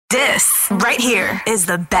This right here is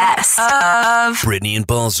the best of Brittany and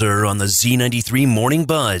Balzer on the Z93 Morning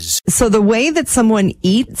Buzz. So the way that someone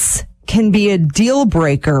eats can be a deal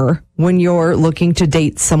breaker when you're looking to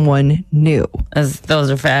date someone new.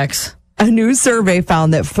 Those are facts. A new survey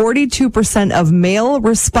found that 42% of male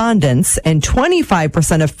respondents and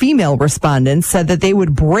 25% of female respondents said that they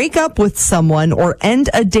would break up with someone or end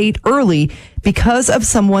a date early because of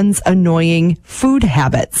someone's annoying food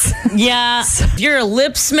habits. Yeah, if you're a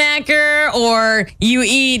lip smacker or you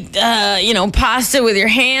eat, pasta with your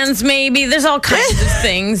hands, maybe. There's all kinds of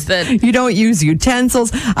things that... You don't use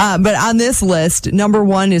utensils. But on this list, number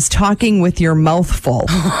one is talking with your mouth full.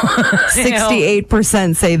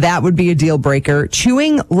 68% say that would be a deal breaker.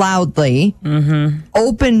 Chewing loudly,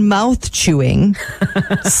 open mouth chewing,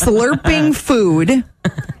 slurping food,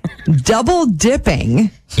 double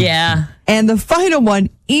dipping. Yeah. And the final one,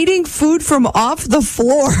 eating food from off the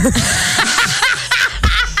floor.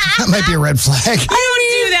 That might be a red flag. You don't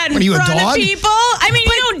do that in front of people. I mean,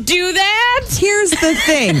 you don't do that. Here's the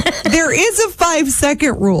thing. There is a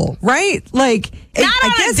 5-second rule, right? Like, Not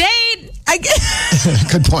on a date.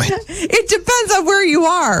 Good point. It depends on where you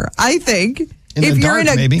are, I think. If you're in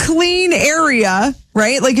a clean area,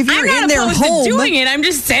 right? Like if you're in their home. I'm not opposed to doing it. I'm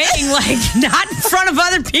just saying, not in front of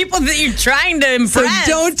other people that you're trying to impress.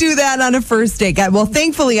 So don't do that on a first date. Well,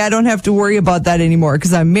 thankfully, I don't have to worry about that anymore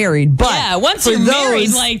because I'm married. But yeah, once you're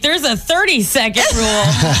married, there's a 30-second rule.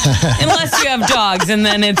 Unless you have dogs, and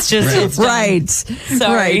then it's just... It's right.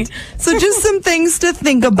 Sorry. Right. So just some things to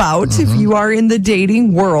think about if you are in the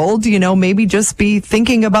dating world. Maybe just be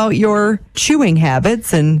thinking about your chewing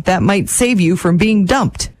habits, and that might save you from being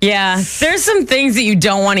dumped. Yeah, there's some things that you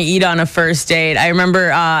don't want to eat on a first date. I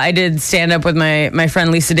remember I did stand up with my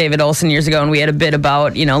friend Lisa David Olson years ago, and we had a bit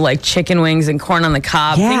about, like chicken wings and corn on the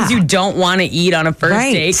cob, things you don't want to eat on a first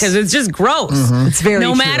date because it's just gross. It's very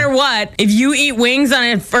No matter what, if you eat wings on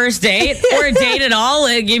a first date or a date at all,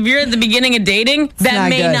 if you're at the beginning of dating, that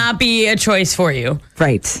may not be a choice for you.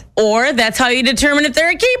 Right. Or that's how you determine if they're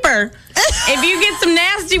a keeper. If you get some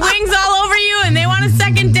nasty wings all over you and they want a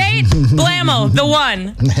second date, blammo, the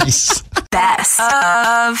one. Nice. best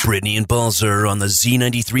of Brittany and Balzer on the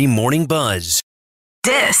Z93 Morning Buzz.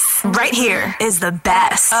 This right here is the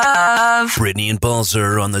best of Brittany and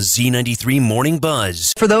Balzer on the Z93 Morning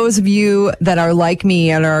Buzz. For those of you that are like me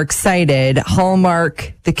and are excited,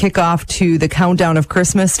 Hallmark, the kickoff to the countdown of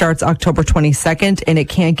Christmas starts October 22nd, and it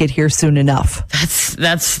can't get here soon enough.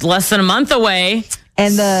 That's less than a month away.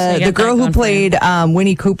 And the girl who played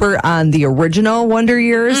Winnie Cooper on the original Wonder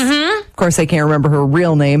Years, of course, I can't remember her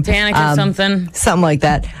real name. Danica something. Something like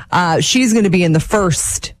that. She's going to be in the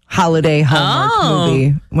first holiday Hallmark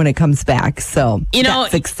movie when it comes back. So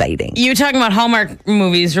that's exciting. You talking about Hallmark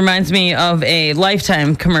movies reminds me of a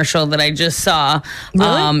Lifetime commercial that I just saw.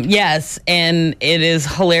 Really? Yes, and it is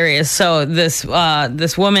hilarious. So this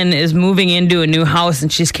woman is moving into a new house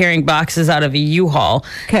and she's carrying boxes out of a U-Haul.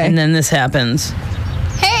 Okay. And then this happens.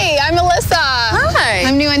 Hey, I'm Melissa. Hi.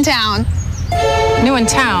 I'm new in town. New in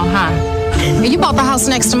town, huh? You bought the house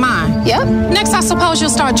next to mine. Yep. Next, I suppose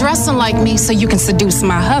you'll start dressing like me so you can seduce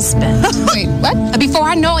my husband. Wait, what? Before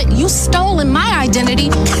I know it, you stolen my identity,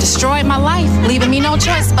 destroyed my life, leaving me no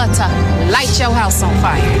choice but to light your house on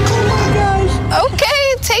fire.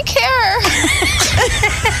 Okay, take care.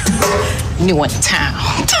 New in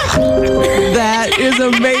town. That is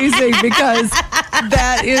amazing because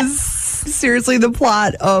that is seriously the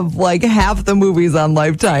plot of like half the movies on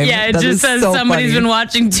Lifetime. Yeah, it that just says so somebody's funny. been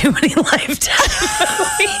watching too many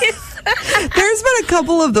Lifetime movies. There's been a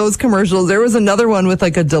couple of those commercials. There was another one with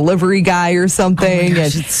like a delivery guy or something. Oh my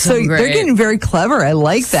gosh, and it's so great. they're getting very clever. I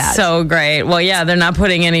like that. So great. Well, yeah, they're not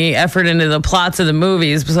putting any effort into the plots of the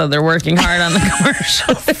movies, so they're working hard on the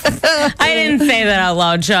commercials. I didn't say that out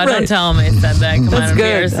loud, Shaw. Don't tell them I said that. Come That's on,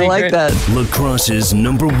 good. I like that. La Crosse's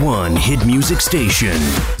 #1 hit music station,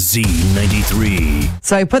 Z93.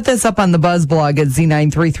 So I put this up on the Buzz blog at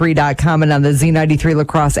z933.com and on the Z93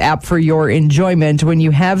 Lacrosse app for your enjoyment. When you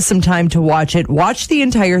have some time to watch it, watch the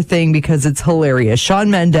entire thing because it's hilarious. Shawn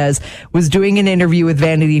Mendes was doing an interview with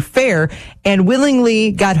Vanity Fair and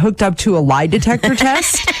willingly got hooked up to a lie detector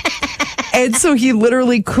test. And so he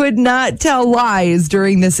literally could not tell lies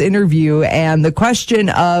during this interview. And the question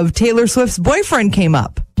of Taylor Swift's boyfriend came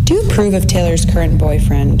up. Do you approve of Taylor's current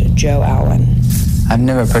boyfriend, Joe Alwyn? I've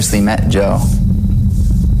never personally met Joe,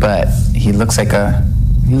 but he looks like a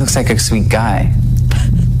sweet guy.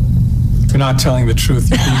 You're not telling the truth.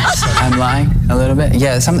 I'm lying a little bit.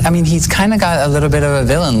 Yeah, he's kind of got a little bit of a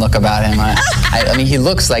villain look about him. I mean, he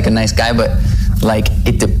looks like a nice guy, but like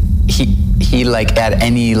he like at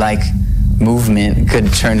any like movement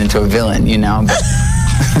could turn into a villain, you know?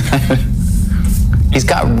 But he's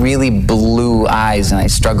got really blue eyes, and I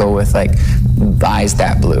struggle with, like, eyes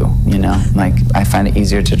that blue, you know? Like, I find it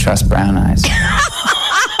easier to trust brown eyes.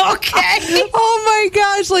 Okay. Oh my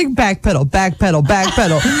gosh, like backpedal.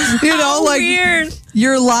 You know, like weird.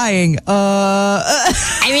 You're lying.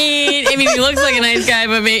 I mean, he looks like a nice guy,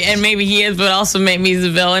 but maybe he is, but also maybe he's a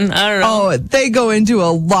villain. I don't know. Oh, they go into a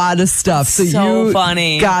lot of stuff. So you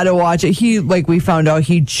funny. Gotta watch it. We found out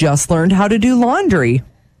he just learned how to do laundry.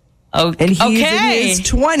 Okay. And he's in his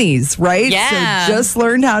 20s, right? Yeah. So just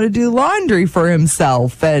learned how to do laundry for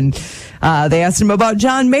himself. And they asked him about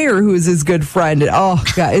John Mayer, who is his good friend. And, oh,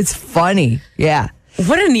 God, it's funny. Yeah.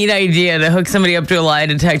 What a neat idea to hook somebody up to a lie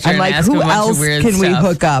detector and like, ask them who a bunch else of weird can stuff. we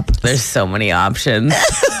hook up? There's so many options.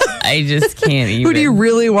 I just can't even. Who do you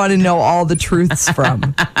really want to know all the truths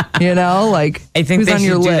from? You know, like, I think who's they on should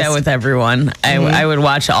your do list? that with everyone. I would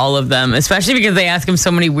watch all of them, especially because they ask him so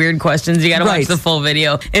many weird questions. You got to watch the full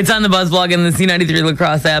video. It's on the Buzz blog and the Z93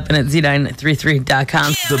 Lacrosse app and at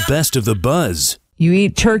Z933.com. The best of the buzz. You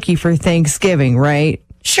eat turkey for Thanksgiving, right?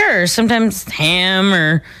 Sure, sometimes ham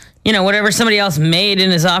or, whatever somebody else made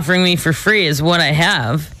and is offering me for free is what I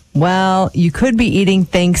have. Well, you could be eating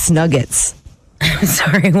Thanks Nuggets.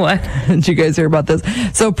 Sorry, what? Did you guys hear about this?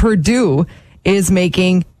 So Purdue is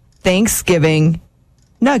making Thanksgiving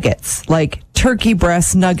nuggets, like turkey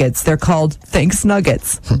breast nuggets. They're called Thanks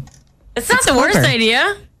Nuggets. It's not the worst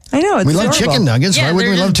idea. I know. It's we love chicken nuggets. Yeah, why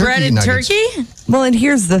wouldn't we love turkey nuggets? Turkey? Well, and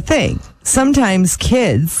here's the thing. Sometimes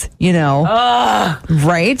kids, right? That's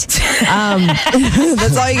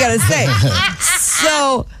all you got to say.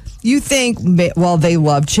 So you think, well, they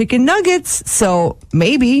love chicken nuggets, so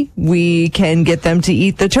maybe we can get them to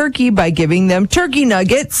eat the turkey by giving them turkey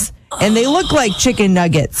nuggets, and they look like chicken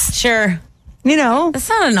nuggets. Sure. That's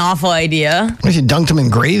not an awful idea. If you dunked them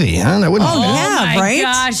in gravy, huh? That wouldn't be yeah, my right?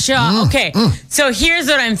 Gosh. Okay. So here's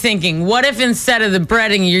what I'm thinking. What if instead of the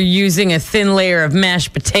breading, you're using a thin layer of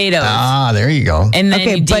mashed potatoes? Ah, there you go. And then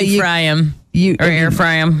you deep fry them. Or air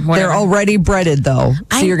fry them. Whatever. They're already breaded, though.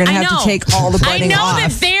 So you're going to have to take all the breading off. I know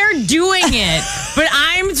that they're doing it, but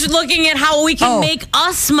I'm looking at how we can make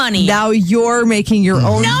us money. Now you're making your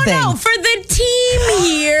own thing. No, for the team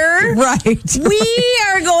here. Right. We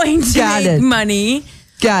are going to make money.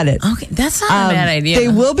 Got it. Okay, that's not a bad idea. They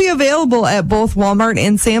will be available at both Walmart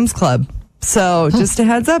and Sam's Club. So just a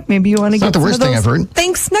heads up, maybe you want to get not the some worst of those thing I've heard.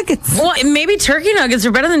 Thanks Nuggets. Well, maybe turkey nuggets are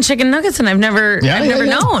better than chicken nuggets, and I've never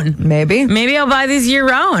known. Maybe I'll buy these year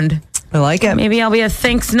round. I like it. Maybe I'll be a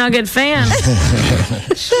Thanks Nugget fan.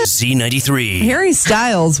 Z93. Harry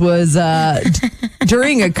Styles was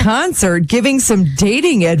during a concert giving some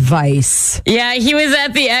dating advice. Yeah, he was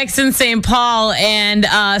at the X in St. Paul, and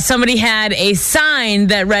somebody had a sign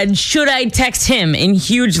that read, "Should I text him?" in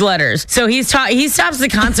huge letters. So he stops the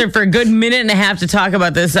concert for a good minute and a half to talk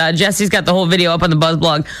about this. Jesse's got the whole video up on the Buzz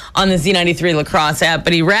blog on the Z93 Lacrosse app,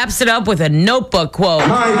 but he wraps it up with a notebook quote.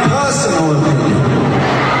 My personal opinion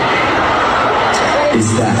is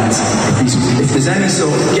that if there's any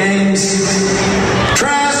sort of games,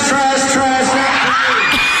 trash.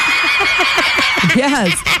 Yes.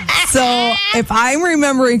 So if I'm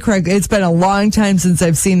remembering correctly, it's been a long time since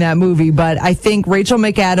I've seen that movie, but I think Rachel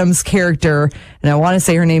McAdams' character, and I want to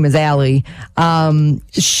say her name is Allie,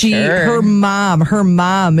 her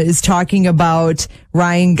mom is talking about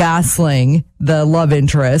Ryan Gosling, the love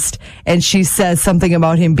interest, and she says something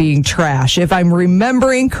about him being trash. If I'm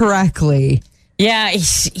remembering correctly. Yeah,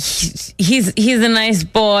 he's a nice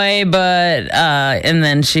boy, but and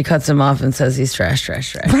then she cuts him off and says he's trash.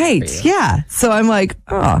 Right? Yeah. So I'm like,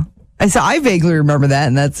 oh. I vaguely remember that,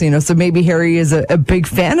 and that's so maybe Harry is a big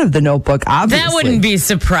fan of the Notebook. Obviously, that wouldn't be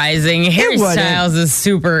surprising. Harry Styles is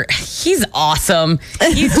he's awesome.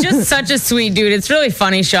 He's just such a sweet dude. It's really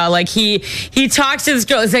funny, Shaw. Like he talks to this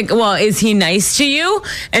girl. It's like, well, is he nice to you?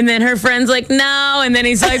 And then her friend's like, no. And then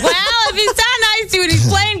he's like, well, if he's not nice to you and he's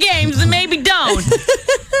playing games, then maybe don't.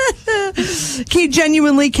 He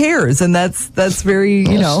genuinely cares, and that's very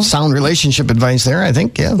sound relationship advice there. I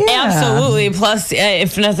think, yeah. Absolutely. Plus,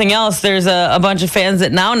 if nothing else, there's a bunch of fans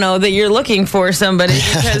that now know that you're looking for somebody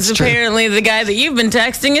because apparently the guy that you've been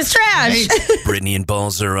texting is trash. Brittany and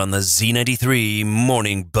Balzer on the Z93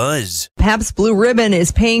 Morning Buzz. Pabst Blue Ribbon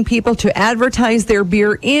is paying people to advertise their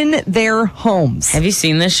beer in their homes. Have you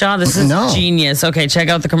seen this, Shaw? This is genius. Okay, check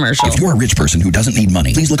out the commercial. If you're a rich person who doesn't need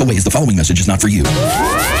money, please look away as the following message is not for you.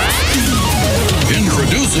 Introducing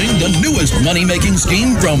Introducing the newest money-making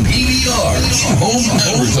scheme from PBR, home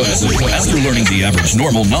advertising. After learning the average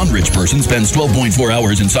normal non-rich person spends 12.4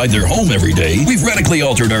 hours inside their home every day, we've radically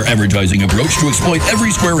altered our advertising approach to exploit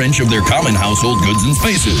every square inch of their common household goods and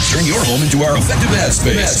spaces. Turn your home into our effective ad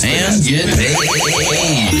space and get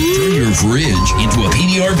paid. Turn your fridge into a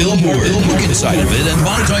PBR billboard. Look inside of it and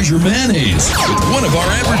monetize your mayonnaise with one of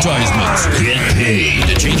our advertisements. Get paid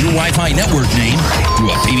to change your Wi-Fi network name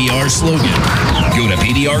to a PBR slogan. Go to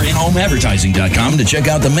PBRinHomeAdvertising.com to check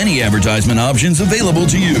out the many advertisement options available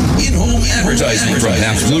to you. In-home advertising from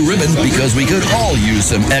Pabst Blue Ribbon, because we could all use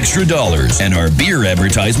some extra dollars, and our beer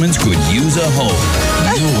advertisements could use a home.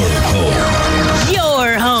 Your home.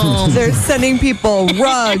 Your home. They're sending people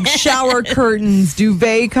rugs, shower curtains,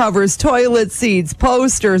 duvet covers, toilet seats,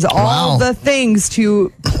 posters, all the things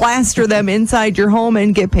to plaster them inside your home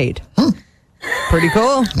and get paid. Pretty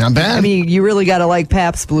cool. Not bad. I mean, you really got to like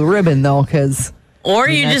Pabst Blue Ribbon, though, because... Or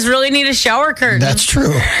you just really need a shower curtain. That's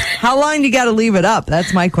true. How long do you got to leave it up?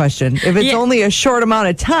 That's my question. If it's only a short amount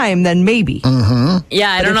of time, then maybe.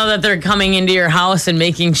 Yeah, I don't know that they're coming into your house and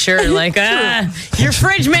making sure, like, your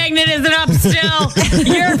fridge magnet isn't up still.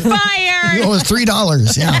 You're fired. It was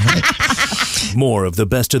 $3. Yeah. Right. More of the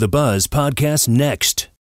Best of the Buzz podcast next.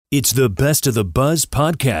 It's the Best of the Buzz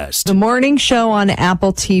podcast. The morning show on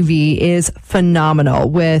Apple TV is phenomenal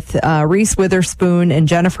with Reese Witherspoon and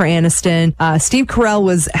Jennifer Aniston. Steve Carell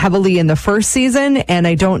was heavily in the first season, and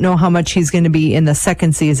I don't know how much he's going to be in the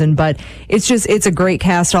second season, but it's a great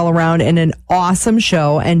cast all around and an awesome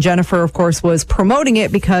show. And Jennifer, of course, was promoting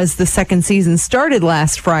it because the second season started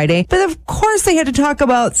last Friday. But of course, they had to talk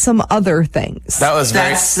about some other things. That was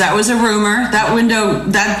a rumor. That window,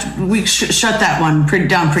 we shut that one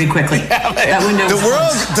down pretty quickly. That window.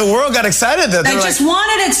 The world got excited. That they just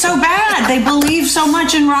wanted it so bad. They believed so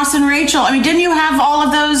much in Ross and Rachel. I mean, didn't you have all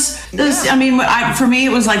of those? I mean, for me, it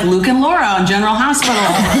was like Luke and Laura on General Hospital.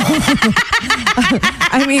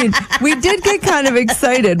 I mean, we did get kind of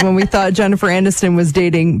excited when we thought Jennifer Aniston was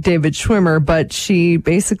dating David Schwimmer, but she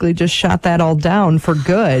basically just shot that all down for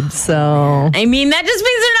good. So, I mean, that just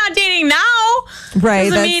means they're not dating now, right?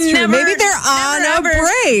 That's true. Maybe they're on a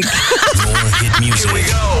break. More hit music.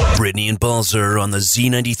 Brittany and Balzer on the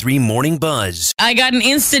Z93 Morning Buzz. I got an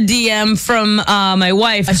Insta DM from my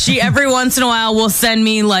wife. She every once in a while will send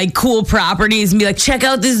me like cool properties and be like, check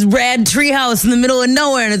out this rad treehouse in the middle of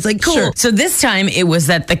nowhere. And it's like, cool. Sure. So this time it was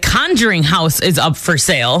that the Conjuring house is up for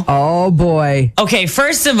sale. Oh boy. Okay,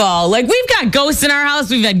 first of all, like we've got ghosts in our house.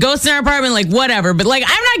 We've had ghosts in our apartment, like whatever. But like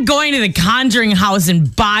I'm not going to the Conjuring house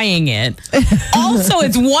and buying it. Also,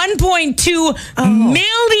 it's $1.2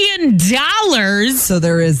 million. So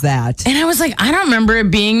there is that. And I was like, I don't remember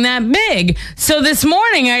it being that big. So this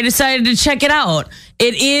morning I decided to check it out.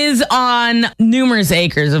 It is on numerous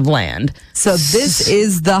acres of land. So this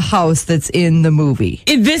is the house that's in the movie.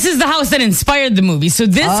 This is the house that inspired the movie. So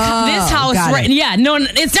this house, right? Yeah, no,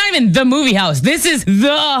 it's not even the movie house. This is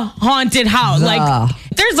the haunted house. Like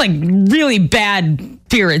there's like really bad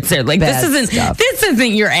spirits there. Like this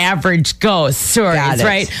isn't your average ghost stories,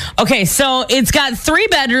 right? Okay, so it's got 3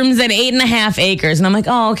 bedrooms and 8.5 acres, and I'm like,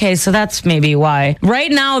 oh, okay, so that's maybe why.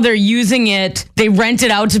 Right now they're using it. They rent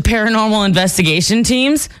it out to paranormal investigation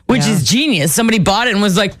teams, which is genius. Somebody bought it and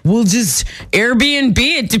was like, we'll just Airbnb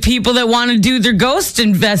it to people that want to do their ghost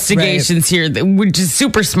investigations here, which is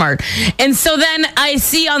super smart. And so then I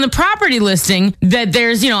see on the property listing that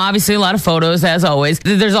there's, obviously a lot of photos as always.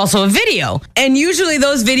 There's also a video, and usually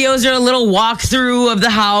those videos are a little walkthrough of the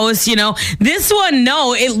house, This one,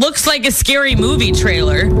 no, it looks like a scary movie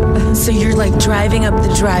trailer. So you're like driving up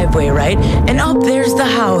the driveway, right? And there's the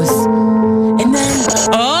house. And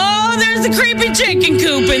then, there's the creepy chicken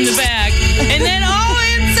coop in the back. And then,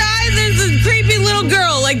 inside there's a creepy little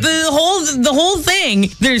girl. Like the whole thing.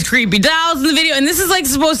 There's creepy dolls in the video. And this is like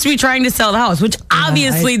supposed to be trying to sell the house, which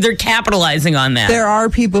obviously they're capitalizing on that. There are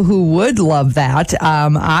people who would love that.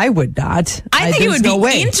 I would not. I think it would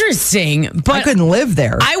be interesting, but I couldn't live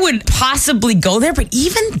there. I would possibly go there, but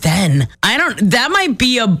even then, that might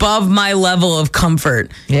be above my level of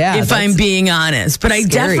comfort. Yeah, if I'm being honest. But I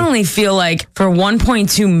definitely feel like for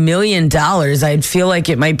 $1.2 million, I'd feel like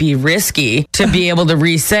it might be risky to be able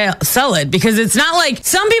to sell it, because it's not like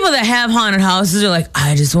some people that have haunted houses are like,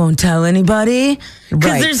 I just won't tell anybody.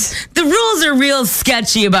 Because the rules are real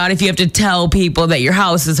sketchy about if you have to tell people that your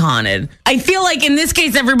house is haunted. I feel like in this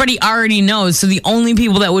case, everybody already knows. So the only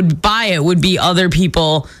people that would buy it would be other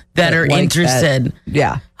people that are like interested. That.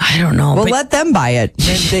 Yeah. I don't know. Well, but let them buy it.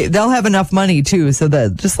 They'll have enough money too, so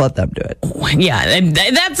that just let them do it. Yeah,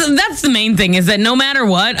 that's the main thing is that no matter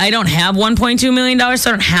what, I don't have $1.2 million, so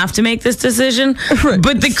I don't have to make this decision. Right.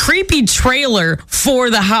 But the creepy trailer for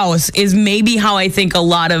the house is maybe how I think a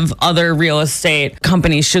lot of other real estate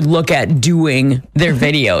companies should look at doing their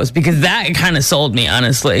videos, because that kind of sold me,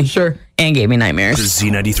 honestly. Sure. And gave me nightmares.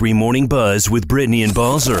 The Z93 Morning Buzz with Brittany and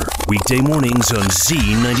Balzer. Weekday mornings on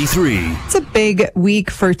Z93. It's a big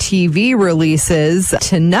week for TV releases.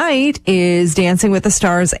 Tonight is Dancing with the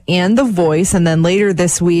Stars and The Voice. And then later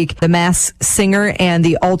this week, The Masked Singer and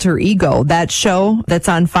The Alter Ego. That show that's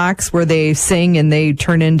on Fox where they sing and they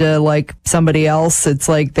turn into like somebody else. It's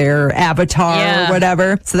like their avatar or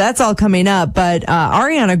whatever. So that's all coming up. But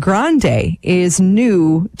Ariana Grande is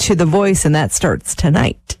new to The Voice, and that starts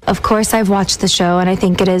tonight. Of course, I've watched the show and I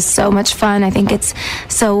think it is so much fun. I think it's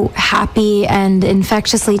so happy and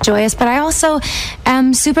infectiously joyous, but I also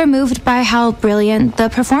am super moved by how brilliant the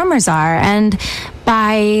performers are and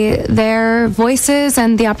by their voices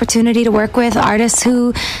and the opportunity to work with artists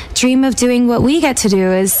who dream of doing what we get to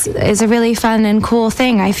do is a really fun and cool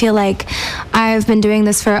thing. I feel like I've been doing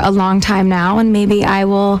this for a long time now, and maybe I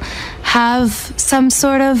will have some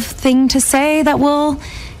sort of thing to say that will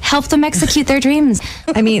help them execute their dreams.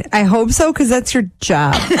 I mean, I hope so, because that's your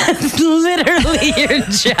job. That's literally your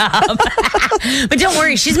job. But don't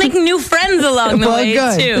worry, she's making new friends along the way,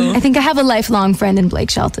 too. I think I have a lifelong friend in Blake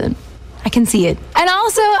Shelton. I can see it. And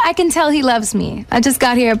also, I can tell he loves me. I just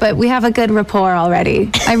got here, but we have a good rapport already.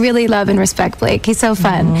 I really love and respect Blake. He's so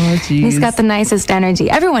fun. Oh, he's got the nicest energy.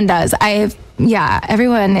 Everyone does.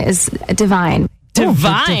 Everyone is divine.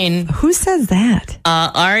 Divine? Who says that?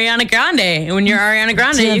 Ariana Grande. When you're Ariana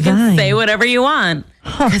Grande, you can say whatever you want.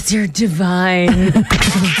 Because you're divine.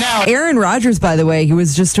 Now, Aaron Rodgers, by the way, he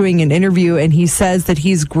was just doing an interview and he says that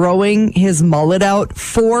he's growing his mullet out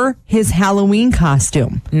for his Halloween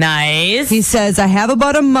costume. Nice. He says, I have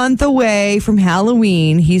about a month away from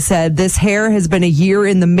Halloween. He said, this hair has been a year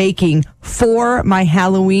in the making for my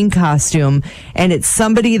Halloween costume. And it's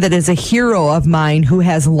somebody that is a hero of mine who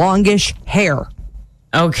has longish hair.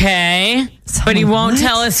 Okay. But he won't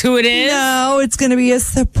tell us who it is? No, it's going to be a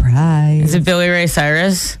surprise. Is it Billy Ray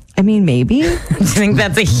Cyrus? I mean, maybe. Do you think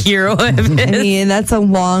that's a hero of his? I mean, that's a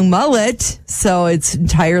long mullet, so it's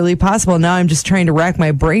entirely possible. Now I'm just trying to rack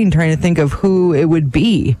my brain, trying to think of who it would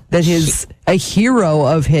be that is a hero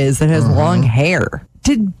of his that has long hair.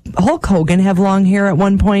 Did Hulk Hogan have long hair at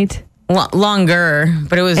one point? Longer,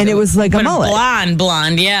 but it was like a mullet.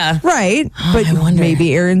 Blonde, yeah. Right. But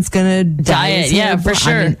maybe Aaron's going to dye it. Yeah, for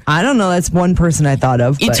sure. I mean, I don't know. That's one person I thought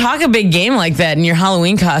of. You talk a big game like that, and your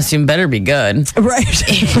Halloween costume better be good. Right.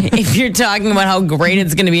 If you're talking about how great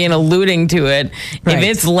it's going to be and alluding to it, if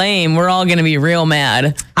it's lame, we're all going to be real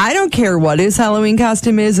mad. I don't care what his Halloween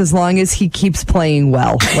costume is as long as he keeps playing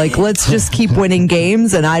well. Like, let's just keep winning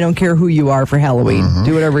games, and I don't care who you are for Halloween.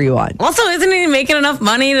 Do whatever you want. Also, isn't he making enough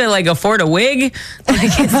money to, afford a wig? Wouldn't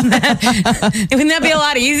that be a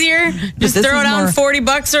lot easier? Just throw down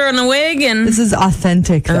 $40 on a wig and this is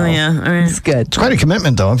authentic though. Oh yeah, all right. It's good. It's quite a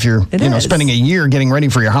commitment though. If you're spending a year getting ready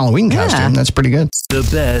for your Halloween costume, that's pretty good. The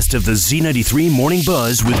best of the Z93 Morning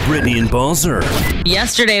Buzz with Brittany and Balzer.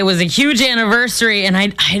 Yesterday was a huge anniversary, and I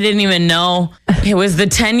didn't even know it was the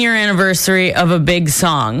 10-year anniversary of a big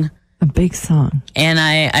song. A big song. And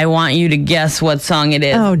I want you to guess what song it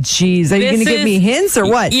is. Oh, geez. Are you going to give me hints or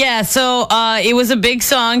what? Yeah, so it was a big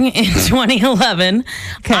song in 2011.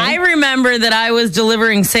 Okay. I remember that I was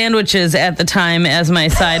delivering sandwiches at the time as my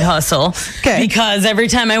side hustle. Okay. Because every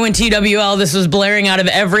time I went to UWL, this was blaring out of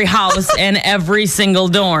every house and every single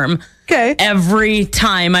dorm. Okay. Every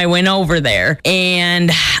time I went over there. And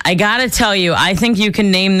I got to tell you, I think you can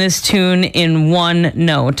name this tune in one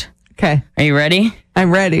note. Okay. Are you ready? I'm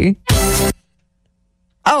ready.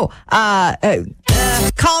 Oh,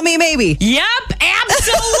 Call Me Maybe. Yep,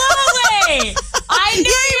 absolutely. I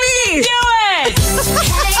knew you could do it.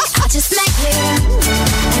 Hey, I just met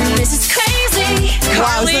you. This is crazy.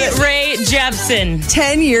 Carly Rae Jepsen.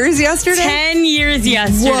 10 years yesterday? 10 years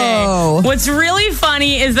yesterday. Whoa. What's really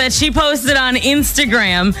funny is that she posted on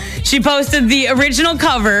Instagram, she posted the original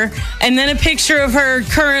cover and then a picture of her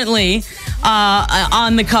currently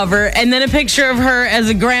on the cover, and then a picture of her as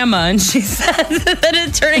a grandma, and she said that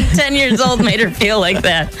it turning 10 years old made her feel like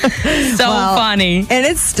that. So funny. And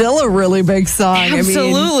it's still a really big song.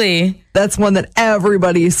 Absolutely. I mean, that's one that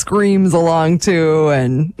everybody screams along to,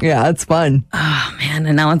 and yeah, it's fun. Oh, man,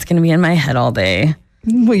 and now it's going to be in my head all day.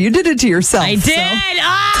 Well, you did it to yourself. I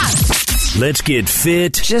did! Let's get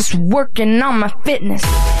fit. Just working on my fitness.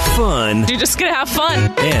 fun, You're just going to have fun.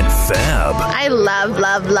 and fab I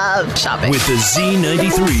love shopping. with the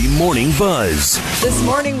Z93 Morning Buzz. This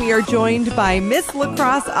morning we are joined by Miss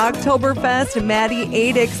Lacrosse Oktoberfest, Maddie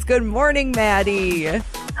Adix. Good morning, Maddie.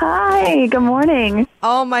 Hi, good morning.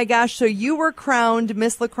 Oh my gosh, so you were crowned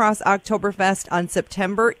Miss Lacrosse Oktoberfest on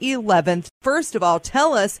September 11th. First of all,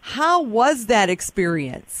 tell us, how was that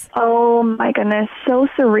experience? Oh my goodness, so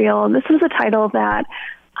surreal. This was a title that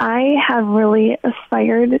I have really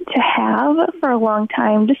aspired to have for a long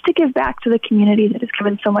time, just to give back to the community that has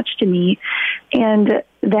given so much to me. And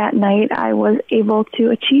that night I was able to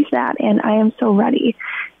achieve that, and I am so ready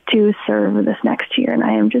to serve this next year. And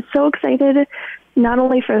I am just so excited, not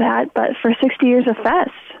only for that, but for 60 years of Fest.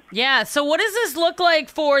 Yeah, so what does this look like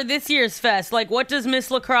for this year's Fest? Like, what does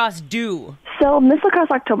Miss Lacrosse do? So Miss Lacrosse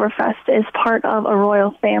Oktoberfest is part of a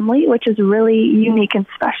royal family, which is really unique and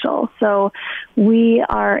special. So we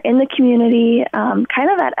are in the community,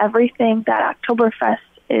 kind of at everything that Oktoberfest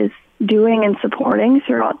is doing and supporting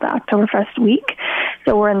throughout the Oktoberfest week.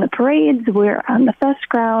 So we're in the parades, we're on the Fest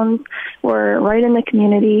grounds, we're right in the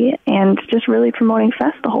community, and just really promoting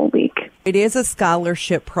Fest the whole week. It is a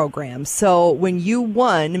scholarship program. So when you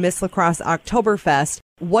won Miss Lacrosse Oktoberfest,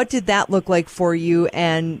 what did that look like for you,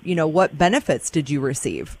 and, you know, what benefits did you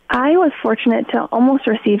receive? I was fortunate to almost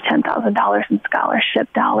receive $10,000 in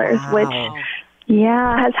scholarship dollars, which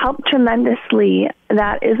has helped tremendously.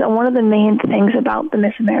 That is one of the main things about the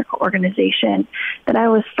Miss America organization that I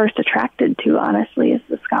was first attracted to, honestly, is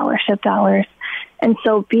the scholarship dollars. And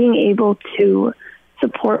so being able to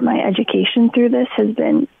support my education through this has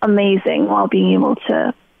been amazing, while being able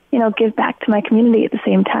to, you know, give back to my community at the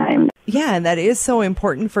same time. Yeah, and that is so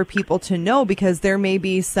important for people to know, because there may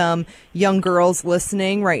be some young girls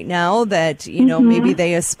listening right now that, you know, maybe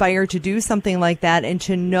they aspire to do something like that, and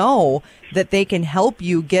to know that they can help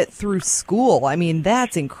you get through school. I mean,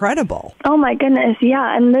 that's incredible. Oh my goodness,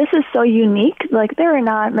 yeah, and this is so unique. Like, there are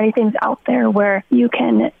not many things out there where you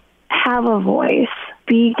can have a voice,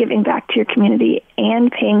 be giving back to your community,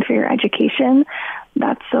 and paying for your education.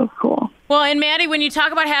 That's so cool. Well, and Maddie, when you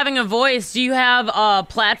talk about having a voice, do you have a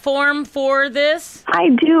platform for this? I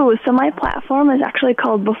do. So my platform is actually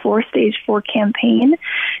called Before Stage 4 Campaign.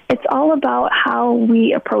 It's all about how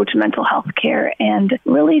we approach mental health care and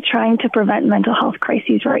really trying to prevent mental health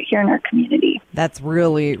crises right here in our community. That's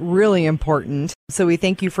really, really important. So we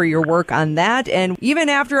thank you for your work on that. And even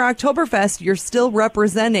after Oktoberfest, you're still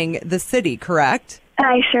representing the city, correct?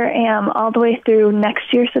 I sure am, all the way through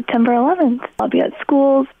next year, September 11th. I'll be at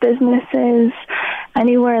schools, businesses,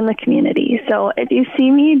 anywhere in the community. So if you see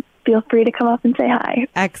me, feel free to come up and say hi.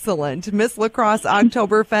 Excellent. Miss Lacrosse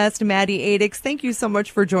Oktoberfest, Maddie Adix, thank you so much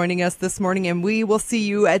for joining us this morning, and we will see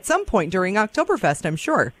you at some point during Oktoberfest, I'm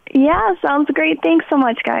sure. Yeah, sounds great. Thanks so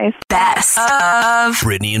much, guys. Best of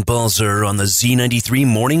Brittany and Balzer on the Z93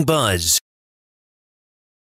 Morning Buzz.